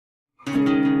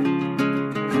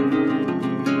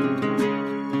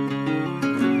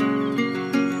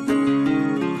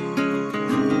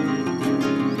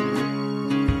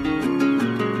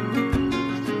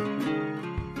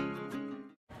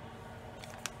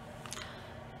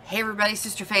Hey everybody,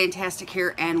 Sister Fantastic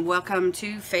here, and welcome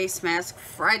to Face Mask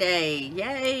Friday.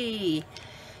 Yay!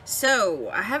 So,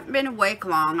 I haven't been awake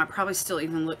long. I probably still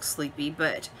even look sleepy,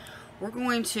 but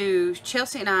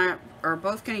Chelsie and I are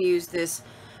both going to use this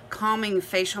calming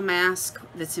facial mask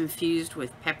that's infused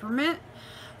with peppermint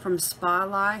from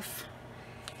Spalife.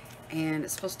 And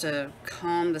it's supposed to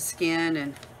calm the skin.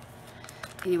 And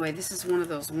anyway, this is one of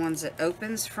those ones that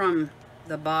opens from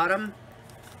the bottom,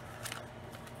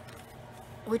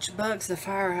 which bugs the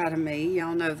fire out of me.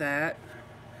 Y'all know that.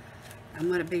 I'm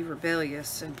going to be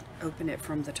rebellious and open it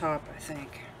from the top, I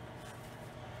think.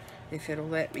 If it'll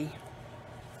let me.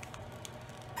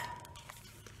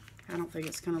 I don't think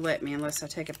it's going to let me unless I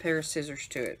take a pair of scissors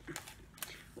to it.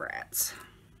 Rats.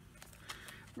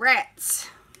 Rats!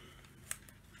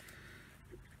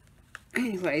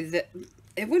 Anyway,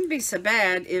 it wouldn't be so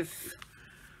bad if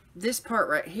this part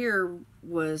right here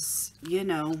was, you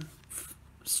know,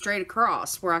 straight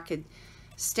across where I could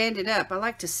stand it up. I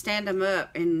like to stand them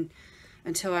up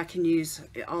until I can use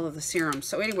all of the serum.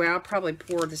 So anyway, I'll probably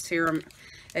pour the serum,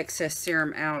 excess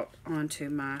serum out into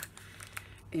my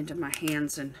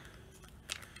hands and,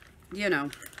 you know,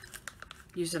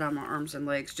 use it on my arms and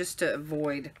legs just to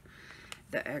avoid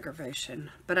the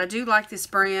aggravation. But I do like this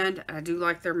brand. I do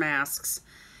like their masks,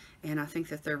 and I think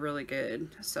that they're really good.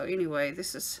 So anyway,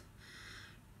 this is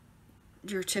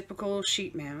your typical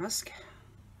sheet mask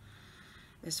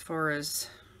as far as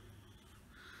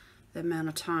the amount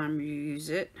of time you use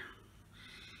it.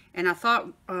 And I thought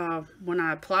when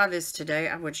I apply this today,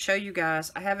 I would show you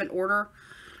guys. I have an order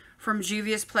from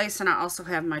Juviasplace, and I also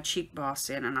have my cheekboss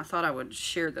in, and I thought I would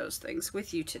share those things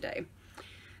with you today.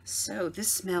 So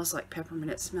this smells like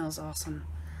peppermint. It smells awesome.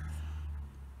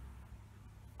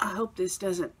 I hope this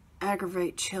doesn't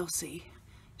aggravate Chelsie.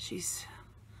 She's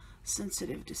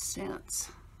sensitive to scents.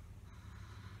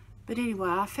 But anyway,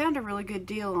 I found a really good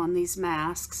deal on these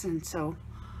masks, and so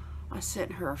I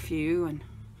sent her a few, and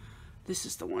this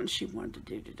is the one she wanted to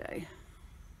do today.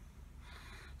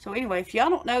 So anyway, if y'all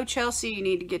don't know Chelsie, you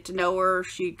need to get to know her.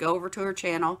 She'd go over to her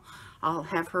channel. I'll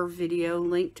have her video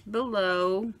linked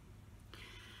below.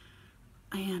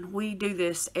 And we do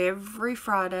this every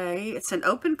Friday. It's an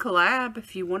open collab.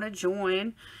 If you want to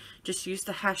join, just use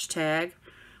the hashtag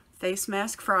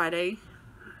facemaskfriday,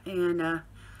 and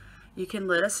you can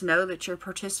let us know that you're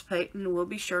participating, and we'll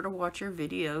be sure to watch your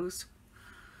videos.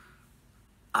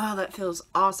 Oh, that feels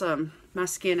awesome. My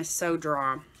skin is so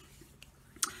dry.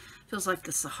 Feels like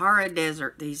the Sahara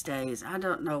Desert these days. I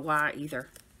don't know why either.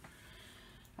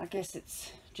 I guess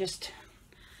it's just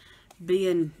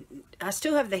being... I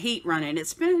still have the heat running.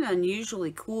 It's been an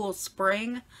unusually cool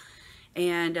spring,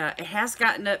 and it has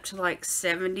gotten up to like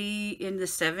 70, in the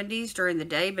 70s during the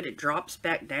day, but it drops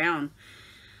back down.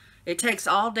 It takes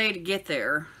all day to get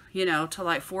there, you know, till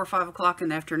like 4 or 5 o'clock in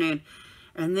the afternoon.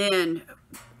 And then,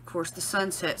 of course, the sun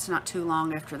sets not too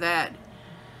long after that.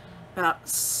 About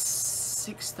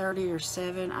 6:30 or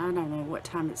 7. I don't know what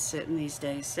time it's sitting these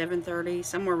days. 7:30,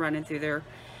 somewhere running through there.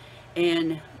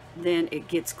 And then it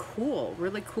gets cool,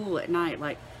 really cool at night,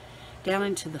 like down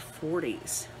into the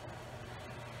 40s.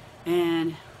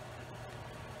 And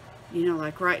you know,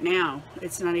 like right now,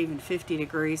 it's not even 50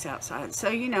 degrees outside. So,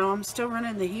 you know, I'm still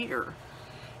running the heater.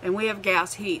 And we have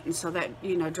gas heat, and so that,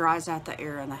 you know, dries out the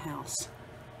air in the house.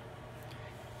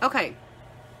 Okay.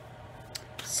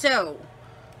 So,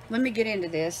 let me get into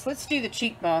this. Let's do the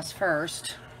cheekboss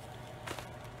first.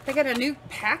 They got a new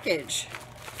package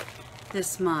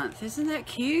this month. Isn't that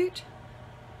cute?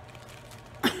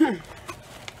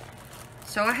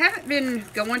 So I haven't been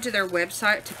going to their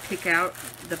website to pick out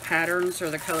the patterns or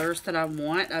the colors that I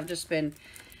want. I've just been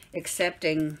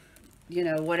accepting, you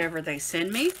know, whatever they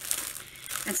send me.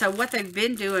 And so what they've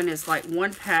been doing is like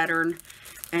one pattern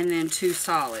and then 2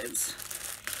 solids.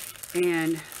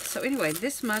 And so anyway,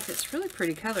 this month it's really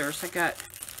pretty colors. I got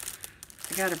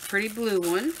a pretty blue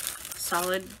one,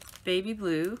 solid baby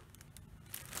blue.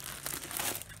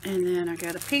 And then I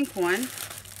got a pink one.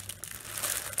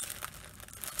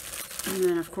 And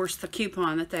then, of course, the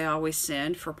coupon that they always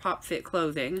send for Pop Fit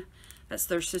Clothing. That's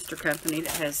their sister company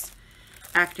that has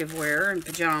activewear and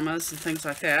pajamas and things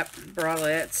like that.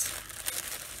 Bralettes.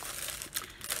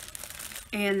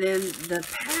 And then the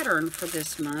pattern for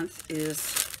this month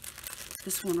is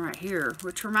this one right here,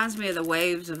 which reminds me of the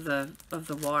waves of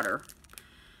the water.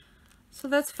 So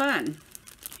that's fun.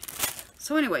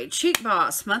 So anyway,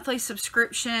 cheekboss monthly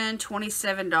subscription,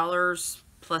 $27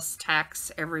 plus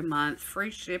tax every month,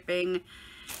 free shipping,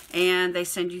 and they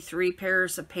send you 3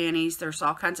 pairs of panties. There's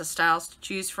all kinds of styles to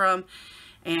choose from,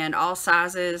 and all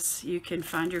sizes. You can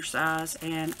find your size,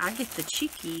 and I get the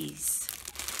chickies.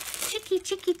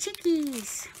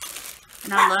 Chickies.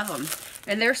 And I love them.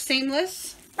 And they're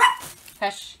seamless.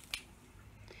 Hush.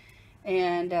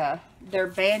 And they're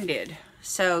banded.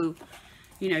 So,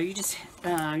 you know, you just,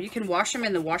 you can wash them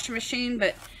in the washing machine,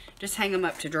 but just hang them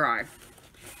up to dry.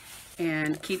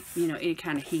 And keep, you know, any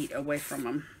kind of heat away from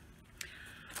them.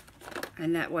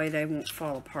 And that way they won't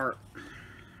fall apart.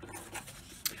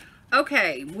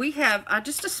 Okay, we have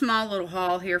just a small little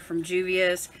haul here from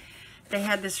Juvia's. They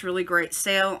had this really great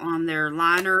sale on their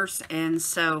liners, and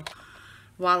so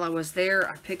while I was there,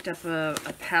 I picked up a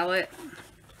palette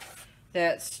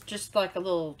that's just like a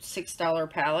little $6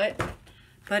 palette,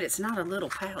 but it's not a little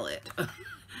palette.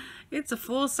 It's a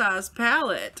full-size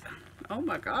palette. Oh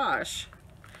my gosh.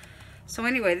 So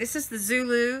anyway, this is the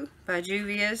Zulu by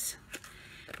Juvia's.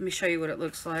 Let me show you what it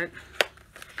looks like.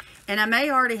 And I may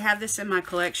already have this in my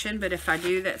collection, but if I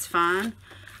do, that's fine.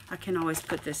 I can always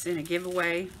put this in a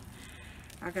giveaway.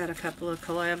 I got a couple of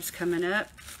collabs coming up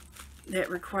that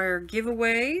require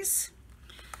giveaways.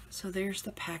 So there's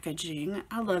the packaging.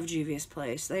 I love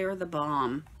Juviasplace. They are the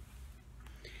bomb.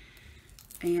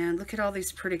 And look at all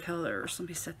these pretty colors. Let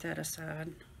me set that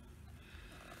aside.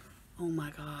 Oh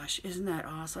my gosh, isn't that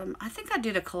awesome? I think I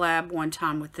did a collab one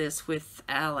time with this with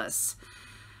Alice.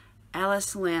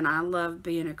 Alice Lynn, I love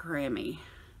being a Grammy.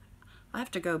 I have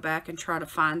to go back and try to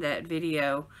find that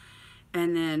video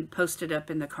and then post it up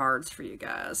in the cards for you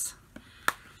guys.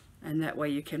 And that way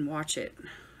you can watch it.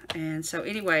 And so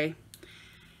anyway,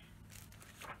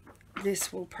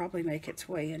 this will probably make its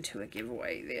way into a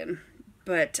giveaway then.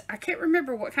 But I can't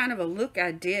remember what kind of a look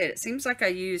I did. It seems like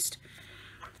I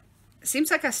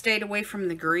stayed away from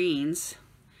the greens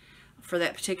for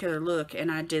that particular look, and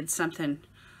I did something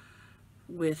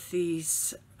with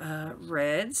these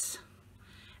reds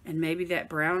and maybe that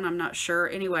brown, I'm not sure.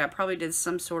 Anyway, I probably did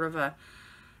some sort of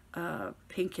a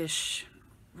pinkish,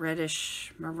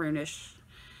 reddish, maroonish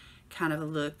kind of a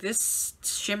look. This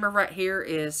shimmer right here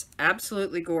is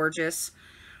absolutely gorgeous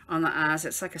on the eyes.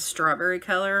 It's like a strawberry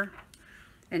color,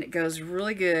 and it goes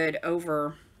really good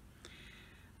over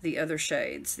the other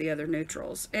shades, the other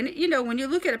neutrals. And you know, when you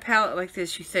look at a palette like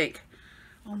this, you think,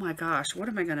 oh my gosh, what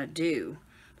am I gonna do?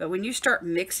 But when you start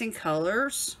mixing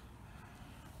colors,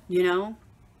 you know,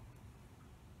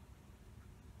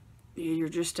 you're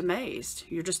just amazed.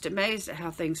 You're just amazed at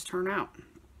how things turn out.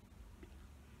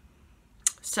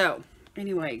 So,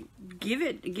 anyway, give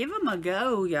them a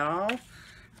go, y'all.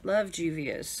 Love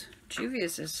Juvia's.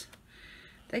 Juvia's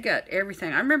they got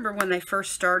everything. I remember when they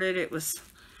first started, it was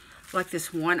like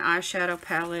this one eyeshadow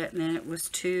palette, and then it was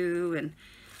two, and,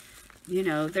 you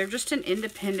know, they're just an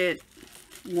independent,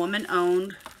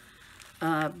 woman-owned,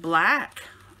 black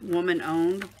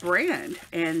woman-owned brand,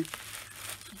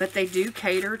 but they do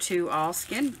cater to all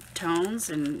skin tones,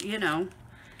 and, you know,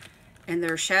 and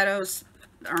their shadows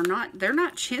are not, they're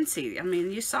not chintzy. I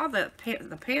mean, you saw the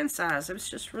pan size. It was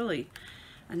just really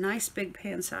a nice big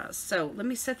pan size. So let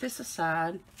me set this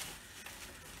aside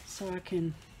so I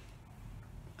can,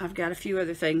 I've got a few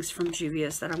other things from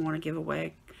Juvia's that I want to give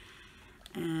away,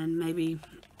 and maybe,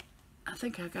 I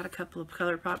think I got a couple of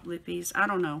ColourPop lippies. I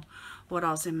don't know what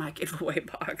all's in my giveaway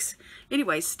box.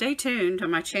 Anyway, stay tuned to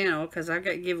my channel because I've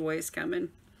got giveaways coming.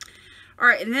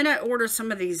 Alright, and then I ordered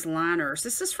some of these liners.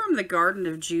 This is from the Garden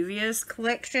of Juvia's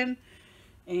collection.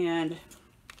 And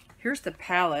here's the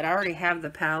palette. I already have the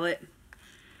palette.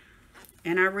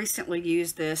 And I recently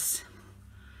used this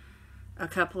a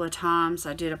couple of times.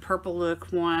 I did a purple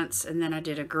look once, and then I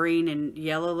did a green and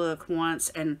yellow look once.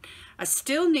 And I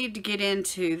still need to get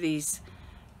into these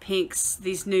pinks,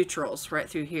 these neutrals right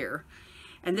through here.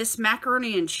 And this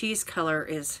macaroni and cheese color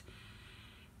is,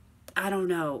 I don't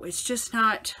know, it's just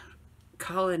not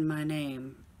calling my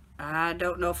name. I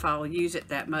don't know if I'll use it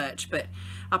that much, but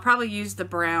I'll probably use the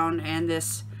brown and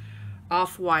this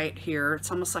off-white here.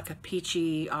 It's almost like a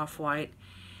peachy off-white.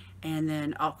 And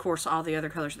then, of course, all the other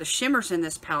colors. The shimmers in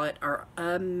this palette are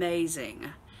amazing.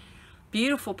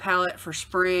 Beautiful palette for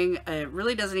spring. It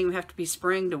really doesn't even have to be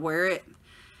spring to wear it.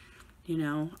 You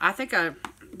know, I think I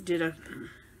did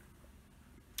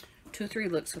 2 or 3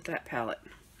 looks with that palette.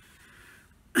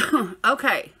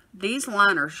 Okay, these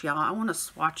liners, y'all, I want to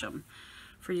swatch them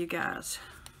for you guys.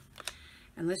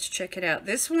 And let's check it out.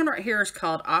 This one right here is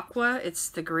called Aqua. It's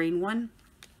the green one.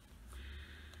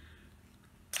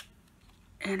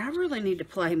 And I really need to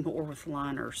play more with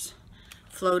liners.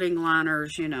 Floating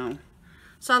liners, you know.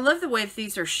 So I love the way that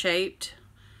these are shaped.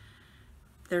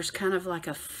 There's kind of like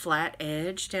a flat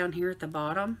edge down here at the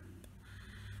bottom.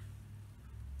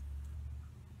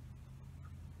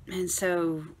 And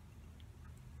so,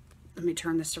 let me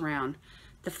turn this around.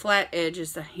 The flat edge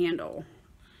is the handle.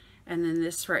 And then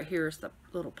this right here is the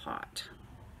little pot.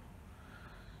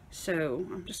 So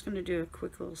I'm just going to do a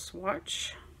quick little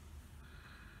swatch.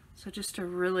 So just a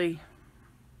really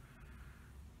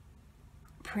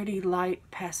pretty light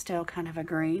pastel kind of a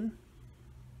green.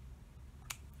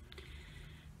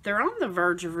 They're on the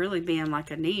verge of really being like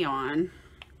a neon,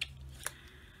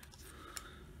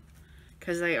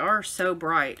 because they are so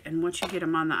bright, and once you get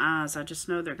them on the eyes, I just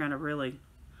know they're going to really,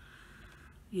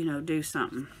 you know, do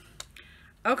something.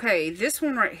 Okay, this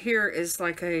one right here is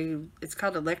like it's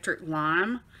called Electric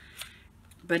Lime,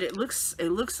 but there's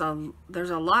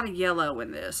a lot of yellow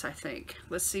in this, I think.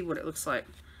 Let's see what it looks like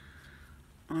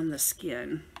on the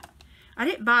skin. I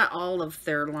didn't buy all of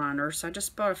their liners, I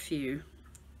just bought a few.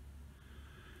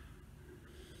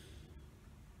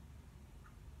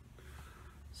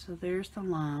 So there's the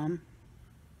lime.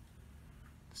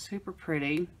 Super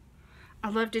pretty. I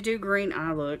love to do green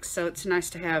eye looks, so it's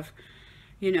nice to have,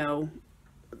 you know,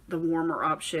 the warmer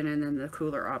option and then the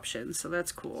cooler option. So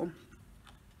that's cool.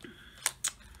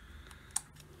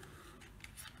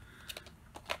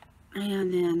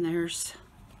 And then there's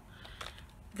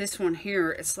this one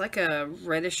here. It's like a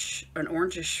reddish, an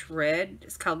orangish red.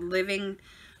 It's called Living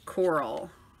Coral,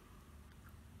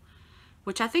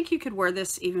 which I think you could wear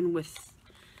this even with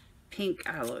pink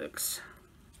eye looks.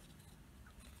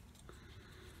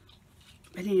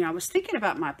 But you know, I was thinking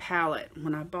about my palette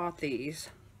when I bought these.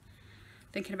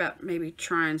 Thinking about maybe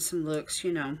trying some looks,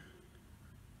 you know.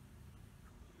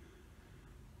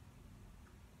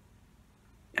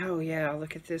 Oh yeah,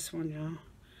 look at this one, y'all.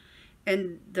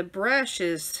 And the brush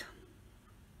is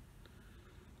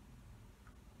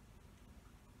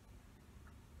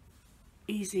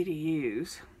easy to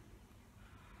use.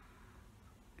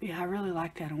 Yeah, I really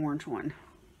like that orange one.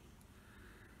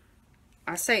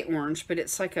 I say orange, but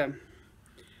it's like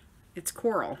it's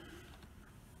coral.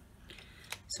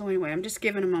 So anyway, I'm just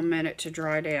giving them a minute to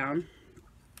dry down.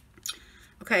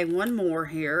 Okay, one more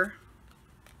here.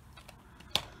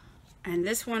 And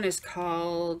this one is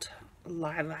called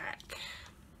Lilac.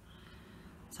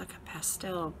 It's like a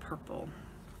pastel purple.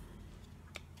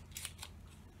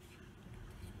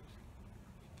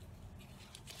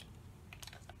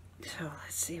 So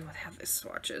let's see how this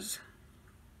swatches.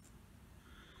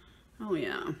 Oh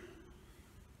yeah.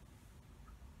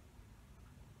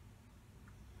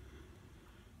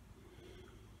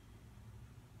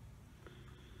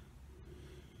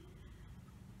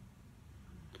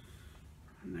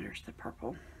 And there's the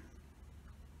purple.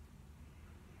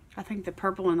 I think the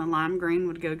purple and the lime green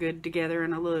would go good together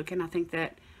in a look, and I think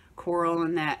that coral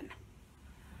and that,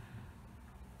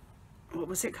 what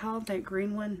was it called, that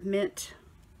green one? Mint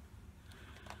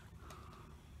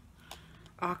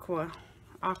aqua.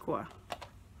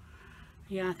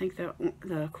 Yeah, I think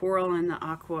the coral and the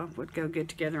aqua would go good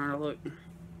together in a look.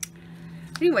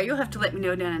 Anyway, you'll have to let me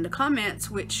know down in the comments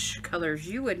which colors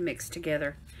you would mix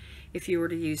together if you were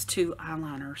to use two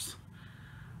eyeliners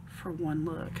for one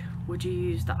look. Would you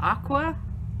use the aqua,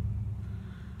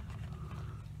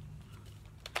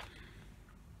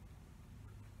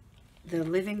 the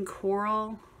living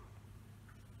coral,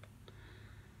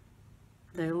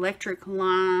 the electric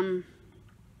lime,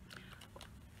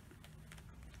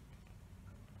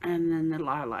 and then the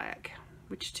lilac?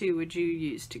 Which two would you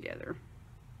use together?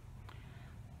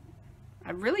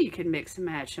 Really, you can mix and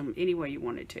match them any way you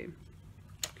wanted to.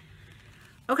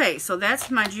 Okay, so that's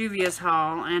my Juvia's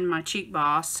haul and my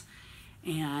cheekboss.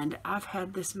 And I've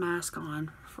had this mask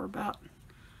on for about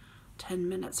 10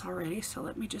 minutes already. So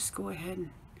let me just go ahead and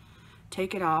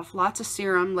take it off. Lots of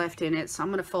serum left in it, so I'm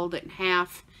going to fold it in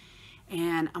half.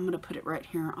 And I'm going to put it right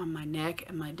here on my neck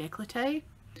and my décolleté,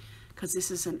 because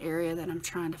this is an area that I'm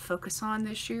trying to focus on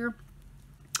this year.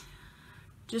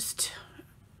 Just,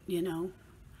 you know,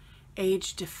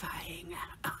 age defying.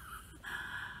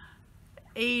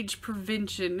 Age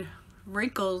prevention,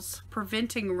 wrinkles,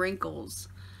 preventing wrinkles.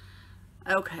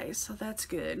 Okay, so that's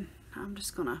good. I'm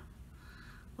just gonna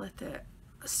let that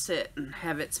sit and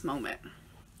have its moment.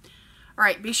 All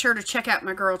right, be sure to check out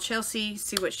my girl Chelsea,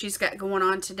 see what she's got going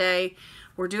on today.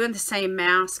 We're doing the same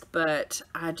mask, but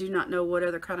I do not know what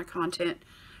other kind of content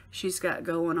she's got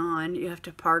going on. You have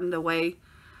to pardon the way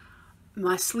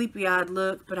my sleepy-eyed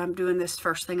look, but I'm doing this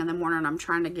first thing in the morning. I'm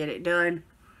trying to get it done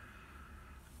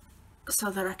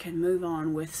so that I can move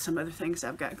on with some other things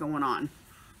I've got going on.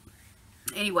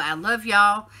 Anyway, I love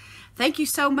y'all. Thank you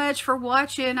so much for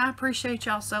watching. I appreciate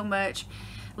y'all so much.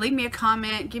 Leave me a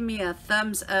comment. Give me a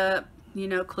thumbs up. You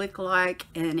know, click like.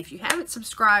 And if you haven't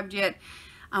subscribed yet,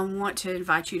 I want to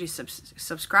invite you to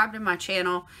subscribe to my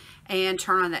channel and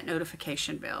turn on that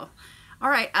notification bell. All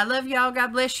right, I love y'all.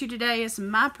 God bless you today is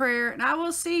my prayer. And I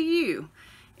will see you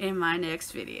in my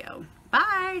next video.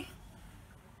 Bye.